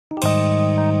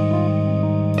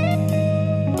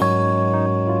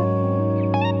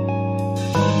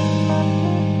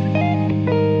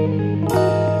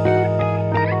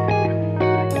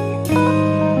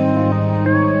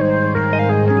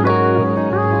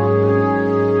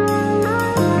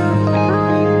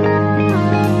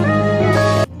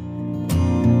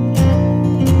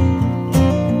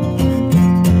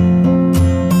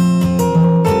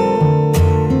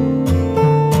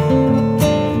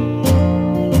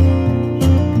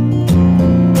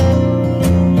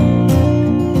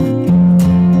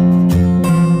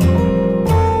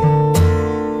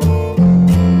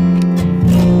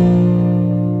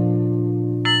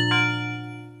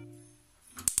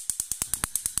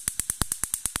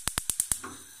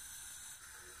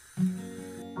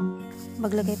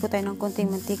maglagay po tayo ng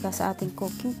konting mantika sa ating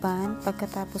cooking pan.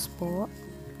 Pagkatapos po,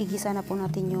 igisa na po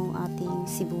natin yung ating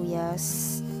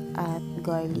sibuyas at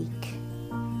garlic.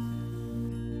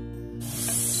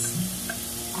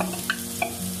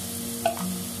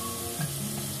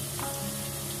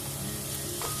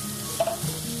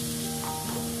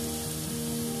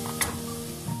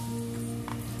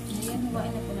 Ayan,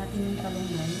 huwain na po natin yung talong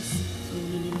guys. So,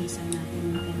 lilinisan natin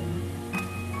yung talong.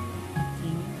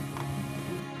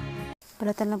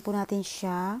 Balatan lang po natin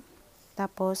siya,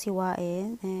 tapos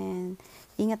hiwain, and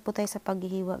ingat po tayo sa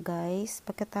paghihiwa guys.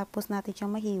 Pagkatapos natin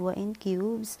siyang mahiwa in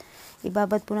cubes,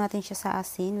 ibabad po natin siya sa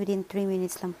asin within 3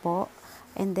 minutes lang po,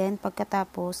 and then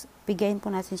pagkatapos, pigain po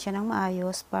natin siya ng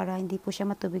maayos para hindi po siya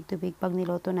matubig-tubig pag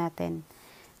niloto natin.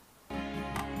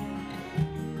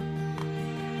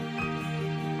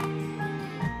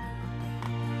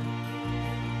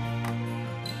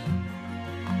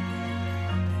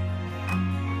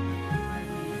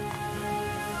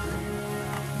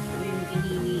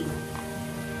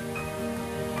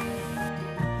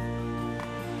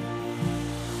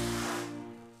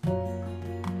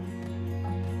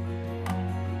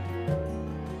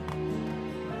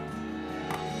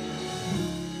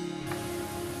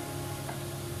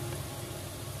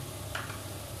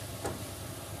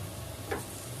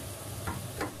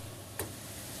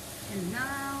 And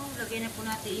now, lagyan na po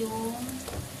natin yung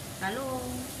talong.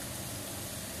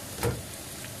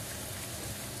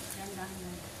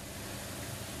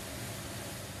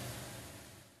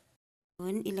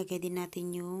 Ilagay din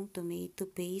natin yung tomato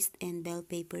paste and bell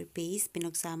pepper paste.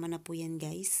 Pinagsama na po yan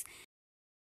guys.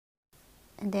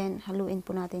 And then, haluin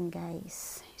po natin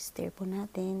guys. Stir po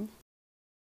natin.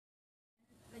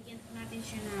 Lagyan po natin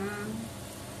siya ng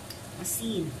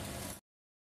asin.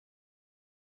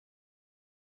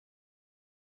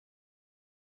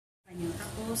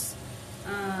 Tapos,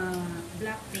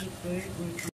 black pepper.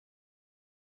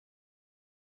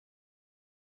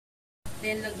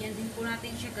 Then, lagyan din po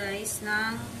natin siya guys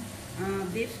ng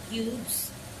beef cubes.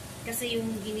 Kasi yung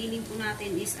giniling po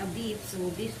natin is a beef. So,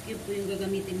 beef cube po yung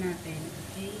gagamitin natin.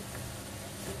 Okay?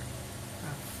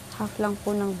 Half lang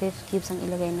po ng beef cubes ang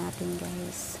ilagay natin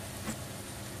guys.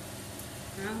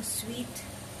 Now, sweet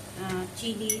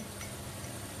chili.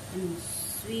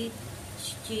 Sweet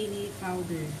chili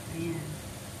powder. Ayan.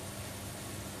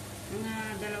 Mga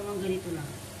dalawang ganito lang.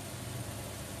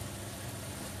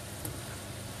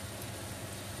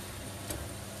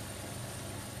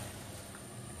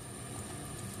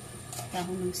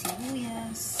 Dahon ng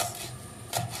sibuyas.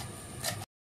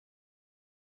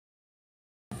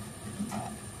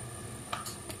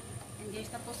 And guys,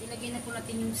 tapos ilagay na po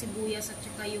natin yung sibuyas at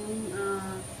saka yung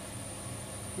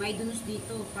may dunos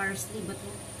dito, parsley, bato,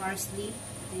 parsley.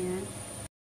 Ayan.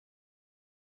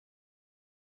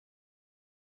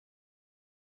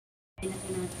 Ilagay na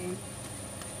po natin.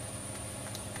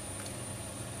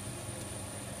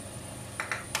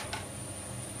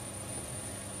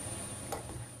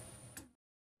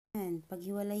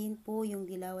 Paghiwalayin po yung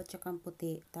dilaw at saka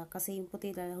puti. Kasi yung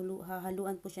puti,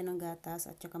 hahaluan po siya ng gatas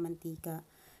at saka mantika.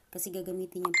 Kasi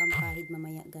gagamitin niyang pampahid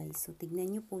mamaya guys. So,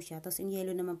 tignan nyo po siya. Tapos, yung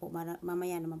yellow naman po,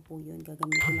 mamaya naman po yun.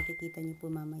 Gagamitin, makikita nyo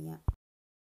po mamaya.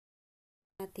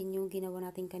 Natin yung ginawa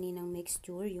natin kaninang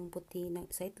mixture, yung puti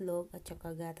sa itlog at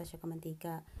saka gatas at saka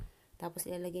mantika. Tapos,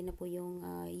 ilalagay na po yung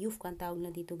Yufka, ang tawag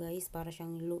na dito guys, para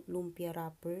siyang lumpia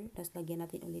wrapper. Tapos, lagyan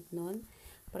natin ulit nun.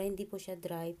 Para hindi po siya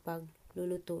dry pag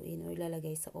lulutuin o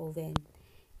ilalagay sa oven.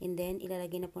 And then,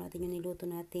 ilalagay na po natin yung niluto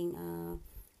nating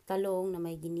talong na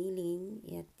may giniling.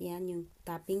 At yan, yung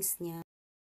toppings niya.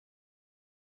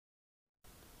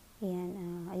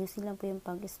 Ayan, ayusin lang po yung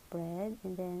pag-spread.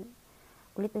 And then,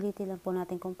 ulit-ulitin lang po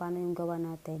natin kung paano yung gawa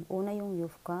natin. Una yung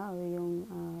Yufka o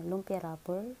yung lumpia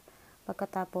wrapper.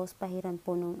 Pagkatapos, pahiran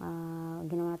po nung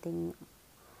ginawa natin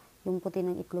yung puti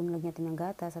ng itlog, lagyan natin ng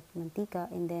gatas at mantika,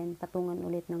 and then patungan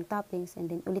ulit ng toppings, and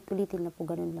then ulit-ulitin na po,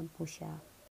 ganun lang po siya.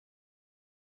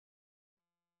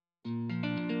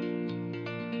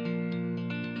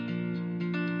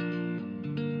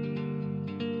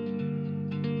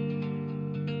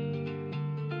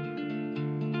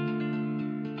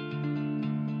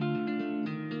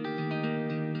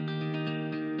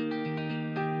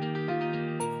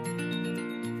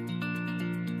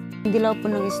 Dilaw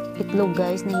po ng itlog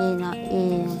guys na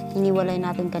hiniwalay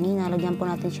natin kanina. Lagyan po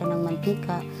natin siya ng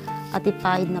mantika at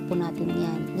ipahid na po natin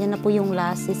yan. Yan na po yung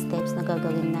last steps na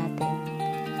gagawin natin.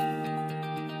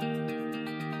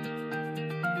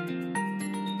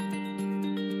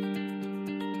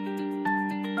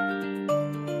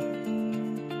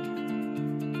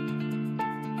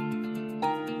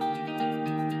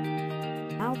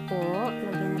 Now po,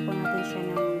 lagyan na po natin siya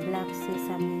ng black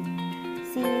sesame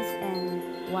seeds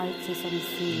and white sesame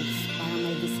seeds para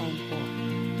may design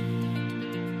po.